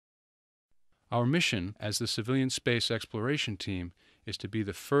Our mission as the civilian space exploration team is to be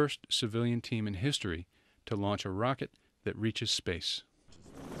the first civilian team in history to launch a rocket that reaches space.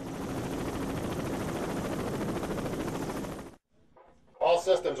 All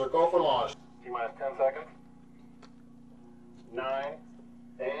systems are go for launch. T-minus 10 seconds. 9,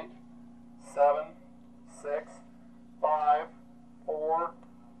 8, 7, 6, 5, 4,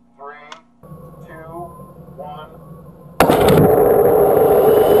 3, 2, 1.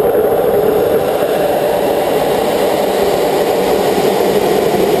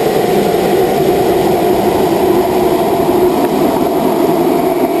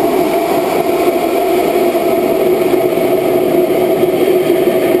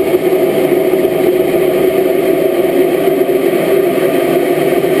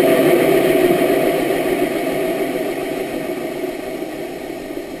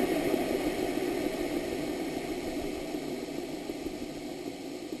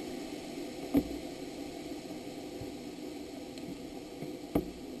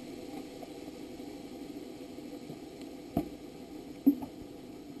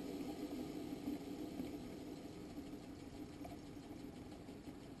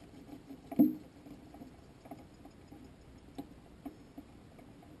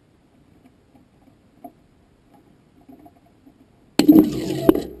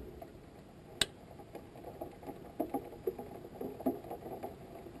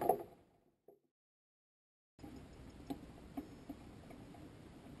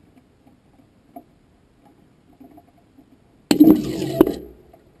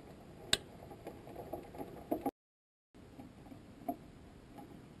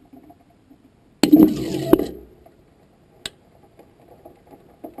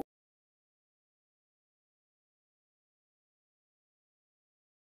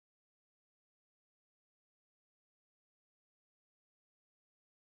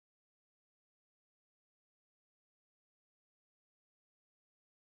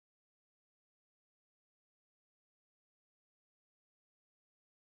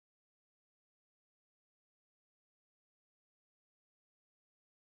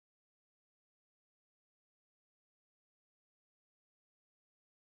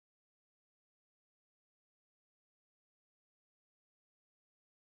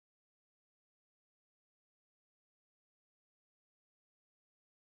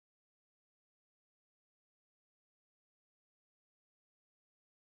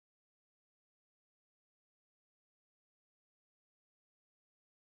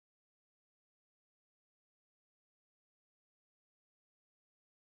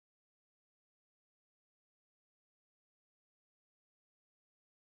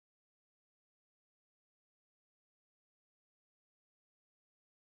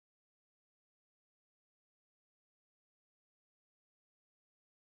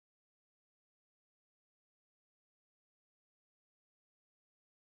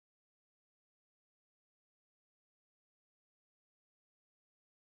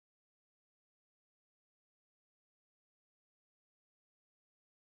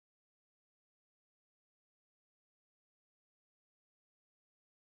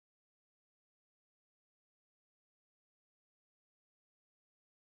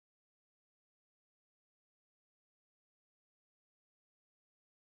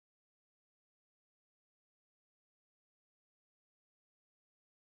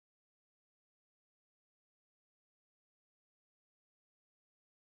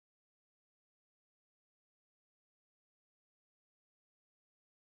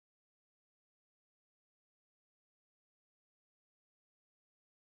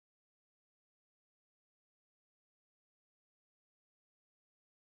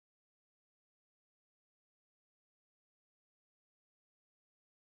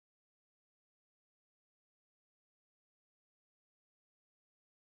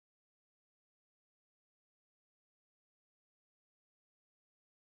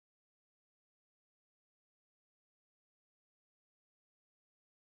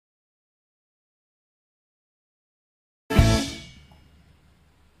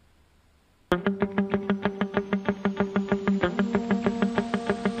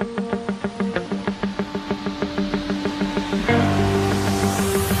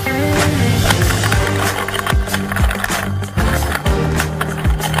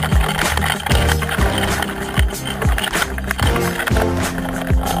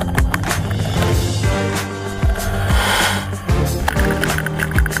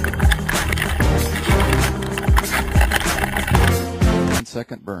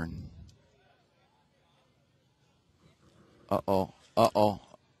 Second burn. Uh-oh. Uh-oh.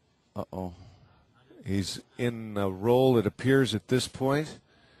 Uh-oh. He's in a roll, it appears, at this point.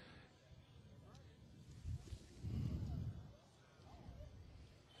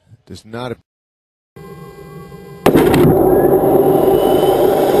 Does not.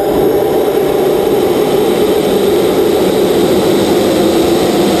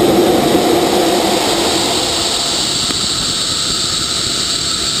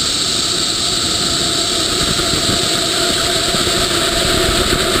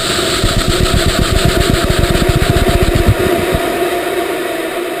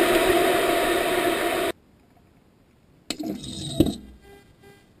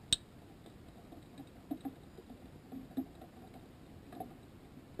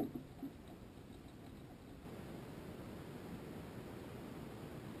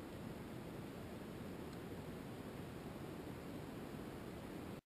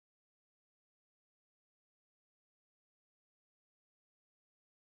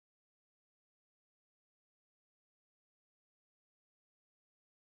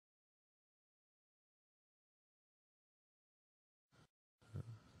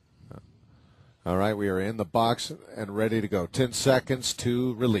 All right, we are in the box and ready to go. 10 seconds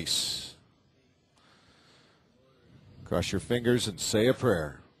to release. Cross your fingers and say a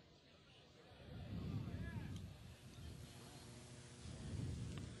prayer.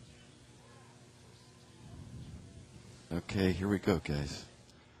 Okay, here we go, guys.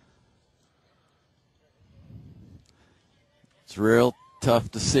 It's real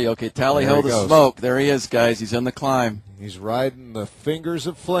tough to see. Okay, tally There ho he the goes. smoke. There he is, guys. He's on the climb. He's riding the fingers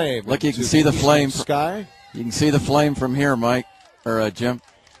of flame. Look, you into can see the eastern flame. Sky. You can see the flame from here, Mike, or Jim.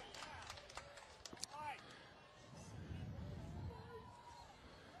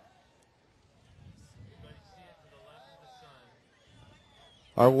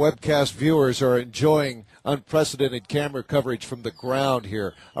 Our webcast viewers are enjoying unprecedented camera coverage from the ground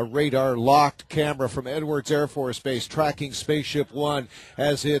here. A radar-locked camera from Edwards Air Force Base tracking Spaceship One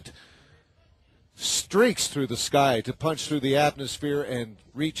as it streaks through the sky to punch through the atmosphere and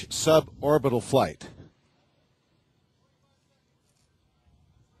reach suborbital flight.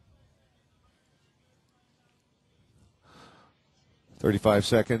 "35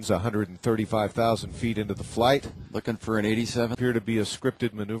 seconds, 135,000 feet into the flight. Looking for an 87. Appear to be a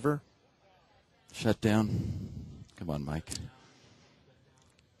scripted maneuver. Shut down. Come on, Mike.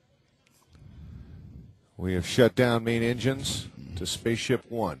 We have shut down main engines to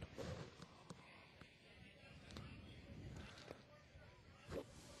Spaceship One.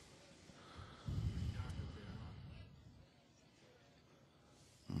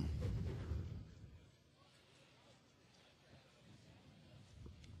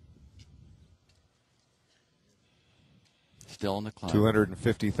 Still in the climb.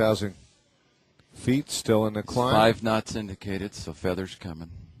 250,000 feet, still in the climb. 5 knots indicated, so feathers coming.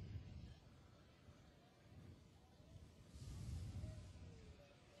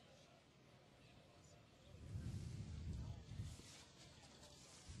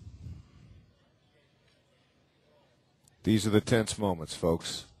 These are the tense moments,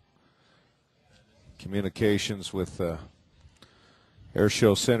 folks. Communications with Air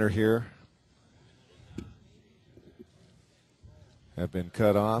Show Center here have been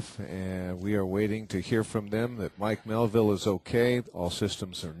cut off, and we are waiting to hear from them that Mike Melville is okay. All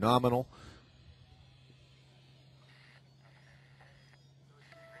systems are nominal.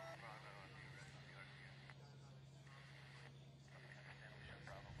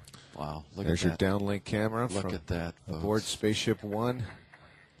 Wow, look There's at your that. downlink camera Look from at that, aboard folks. Spaceship One,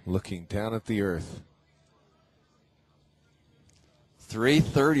 looking down at the Earth.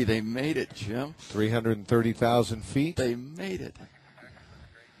 330, they made it, Jim. 330,000 feet. They made it.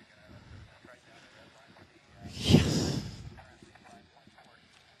 Yes.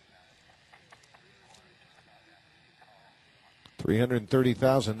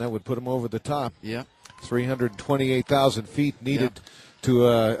 $330,000, that would put them over the top. Yep. 328,000 feet needed to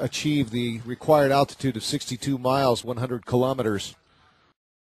achieve the required altitude of 62 miles, 100 kilometers.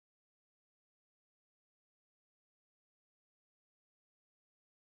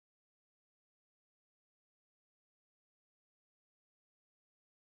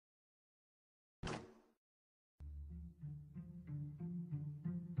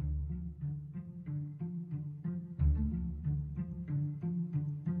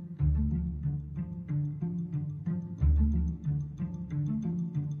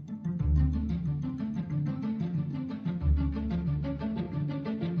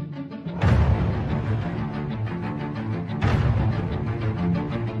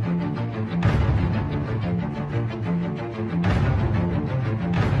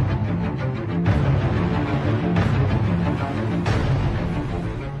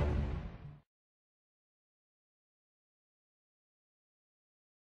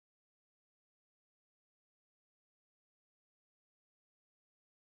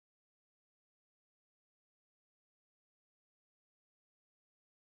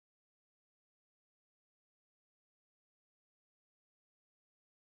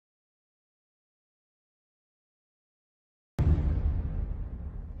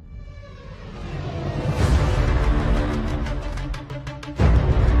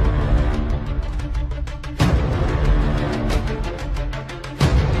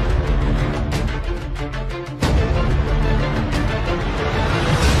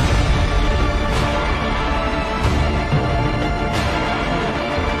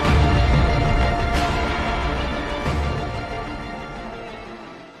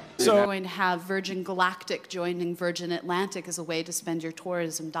 So you're going to have Virgin Galactic joining Virgin Atlantic as a way to spend your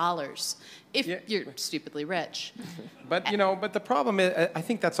tourism dollars if you're stupidly rich. But but the problem is, I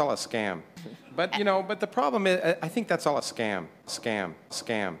think that's all a scam. But the problem is, I think that's all a scam.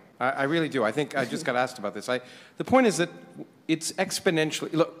 I really do. I think I just got asked about this. The point is that it's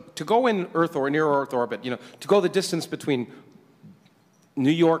exponentially. Look, to go in Earth or near Earth orbit, to go the distance between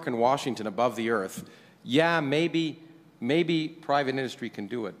New York and Washington above the Earth, yeah, maybe private industry can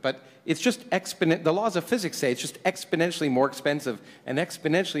do it, but it's just the laws of physics say it's just exponentially more expensive and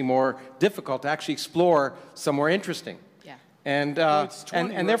exponentially more difficult to actually explore somewhere interesting. Yeah. And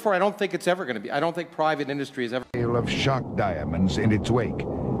therefore, I don't think it's ever going to be. I don't think private industry is ever. Of shock diamonds in its wake.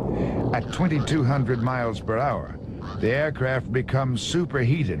 At 2,200 miles per hour, the aircraft becomes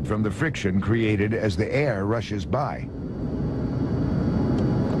superheated from the friction created as the air rushes by.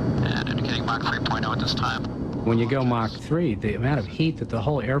 And indicating Mach 3.0 at this time. When you go Mach 3, the amount of heat that the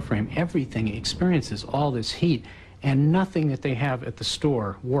whole airframe, everything experiences all this heat, and nothing that they have at the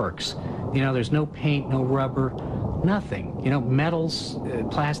store works. There's no paint, no rubber, nothing. Metals,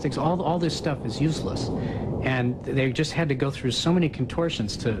 plastics, all this stuff is useless. And they just had to go through so many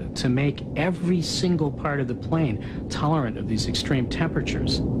contortions to make every single part of the plane tolerant of these extreme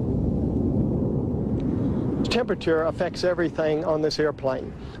temperatures. Temperature affects everything on this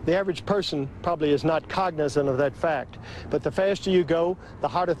airplane. The average person probably is not cognizant of that fact, but the faster you go, the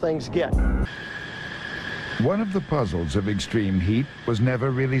harder things get. One of the puzzles of extreme heat was never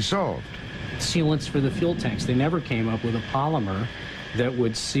really solved. Sealants for the fuel tanks. They never came up with a polymer that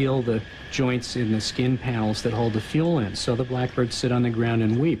would seal the joints in the skin panels that hold the fuel in, so the blackbirds sit on the ground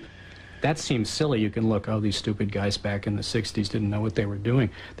and weep. That seems silly. You can look, oh, these stupid guys back in the 60s didn't know what they were doing.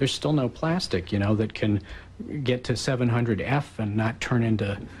 There's still no plastic, that can get to 700F and not turn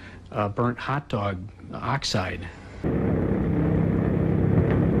into burnt hot dog oxide.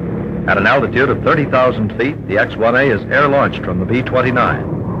 At an altitude of 30,000 feet, the X-1A is air-launched from the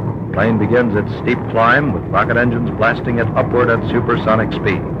B-29. The plane begins its steep climb with rocket engines blasting it upward at supersonic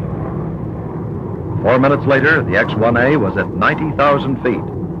speed. 4 minutes later, the X-1A was at 90,000 feet,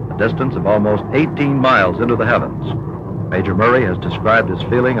 a distance of almost 18 miles into the heavens. Major Murray has described his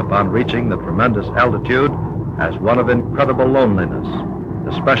feeling upon reaching the tremendous altitude as one of incredible loneliness,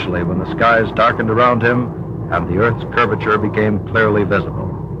 especially when the skies darkened around him and the Earth's curvature became clearly visible.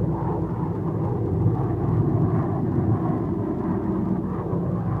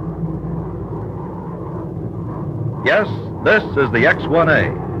 Yes, this is the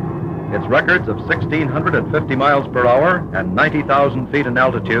X-1A. Its records of 1,650 miles per hour and 90,000 feet in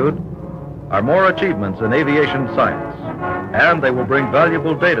altitude are more achievements in aviation science, and they will bring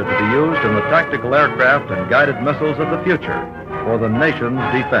valuable data to be used in the tactical aircraft and guided missiles of the future for the nation's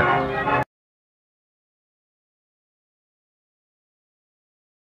defense.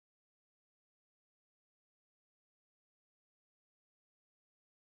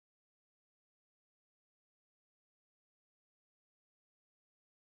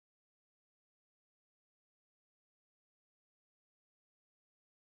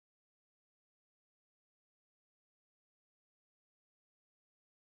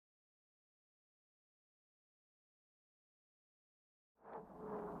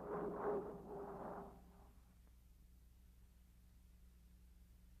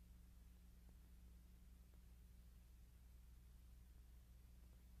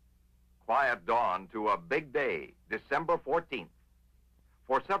 Quiet dawn to a big day, December 14th.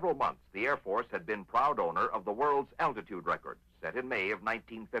 For several months, the Air Force had been proud owner of the world's altitude record, set in May of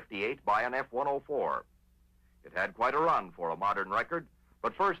 1958 by an F-104. It had quite a run for a modern record,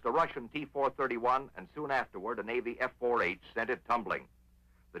 but first a Russian T-431 and soon afterward a Navy F-4H sent it tumbling.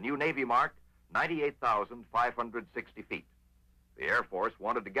 The new Navy mark, 98,560 feet. The Air Force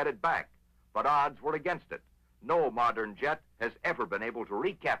wanted to get it back, but odds were against it. No modern jet has ever been able to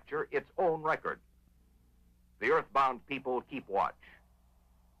recapture its own record. The earthbound people keep watch.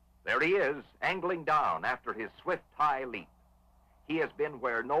 There he is, angling down after his swift high leap. He has been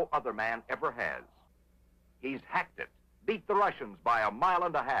where no other man ever has. He's hacked it, beat the Russians by 1.5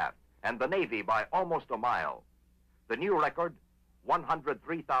 miles, and the Navy by almost a mile. The new record,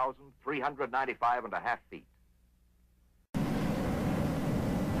 103,395.5 feet.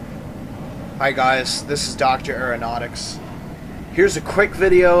 Hi guys, this is Dr. Aeronautics. Here's a quick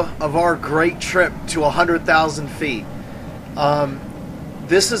video of our great trip to 100,000 feet.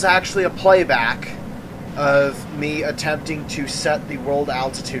 This is actually a playback of me attempting to set the world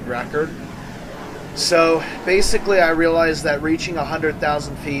altitude record. So basically I realized that reaching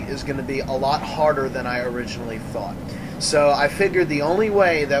 100,000 feet is going to be a lot harder than I originally thought. So I figured the only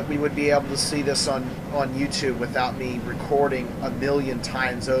way that we would be able to see this on YouTube without me recording a million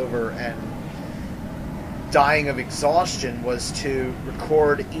times over and dying of exhaustion was to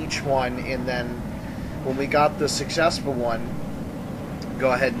record each one, and then when we got the successful one,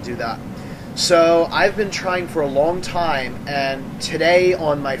 go ahead and do that. So I've been trying for a long time, and today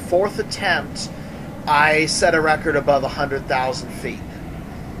on my 4th attempt I set a record above 100,000 feet.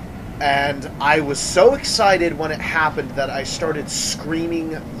 And I was so excited when it happened that I started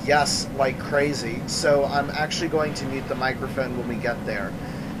screaming yes like crazy. So I'm actually going to mute the microphone when we get there.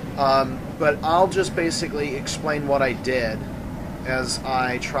 But I'll just basically explain what I did as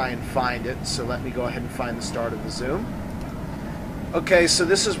I try and find it. So let me go ahead and find the start of the zoom. Okay, so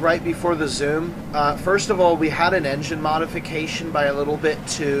this is right before the zoom. First of all, we had an engine modification by a little bit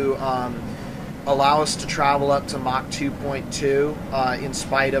to allow us to travel up to Mach 2.2 in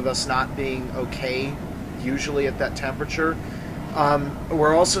spite of us not being okay usually at that temperature.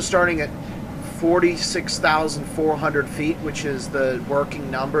 We're also starting at 46,400 feet, which is the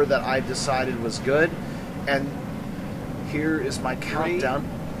working number that I decided was good. And here is my countdown.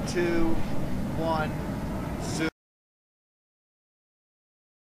 3, 2, 1.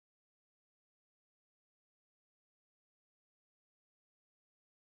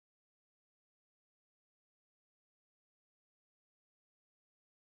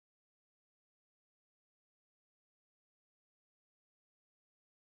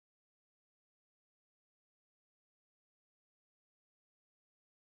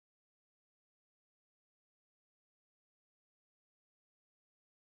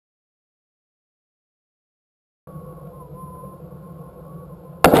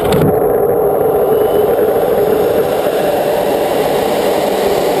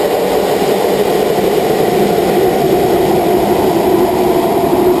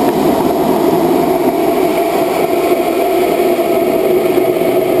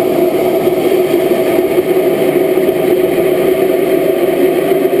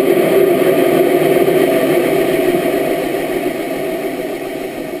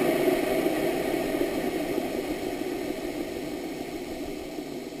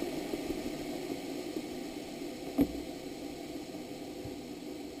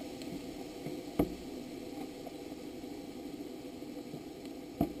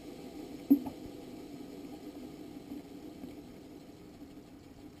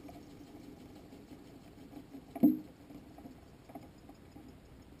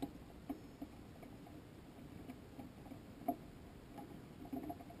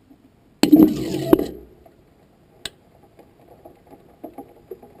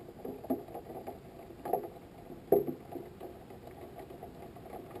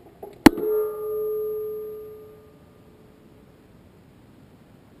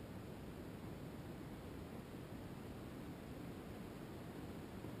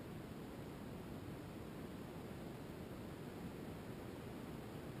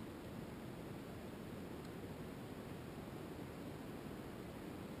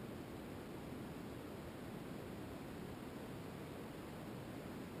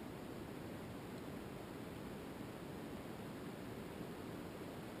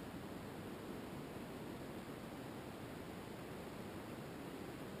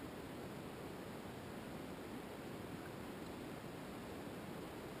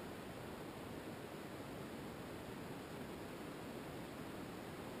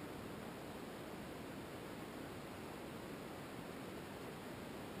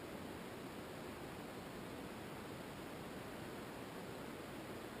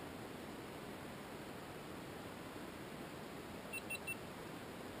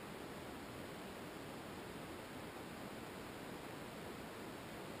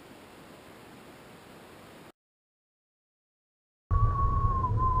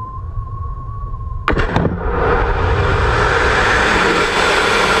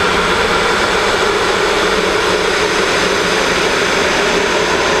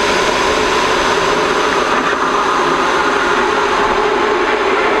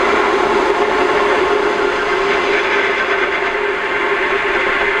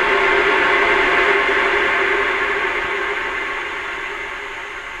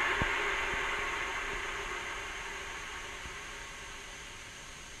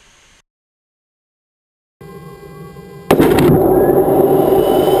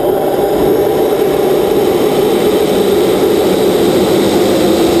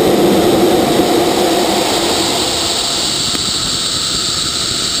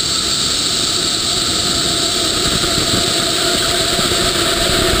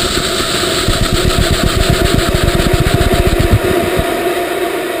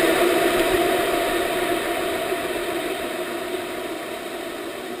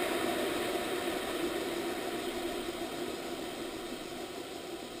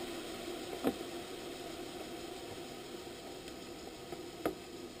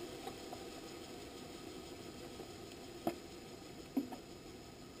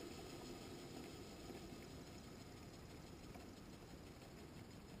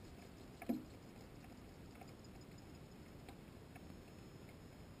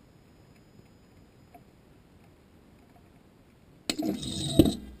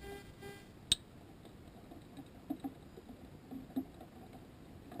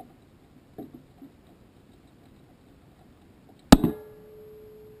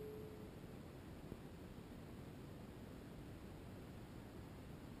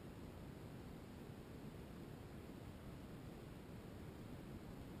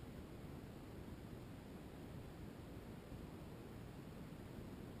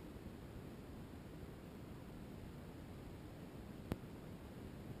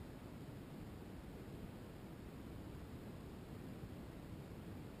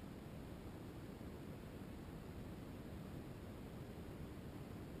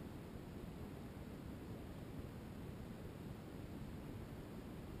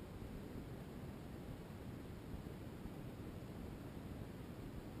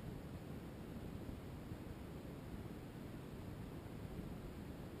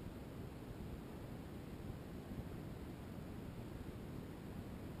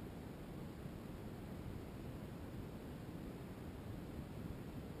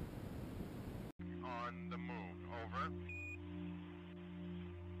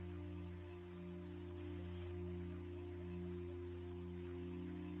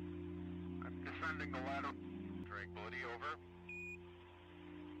 I'm descending the ladder. Tranquility, over.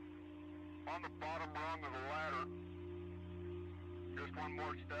 On the bottom rung of the ladder. Just one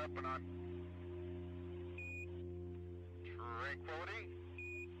more step and I'm... Tranquility.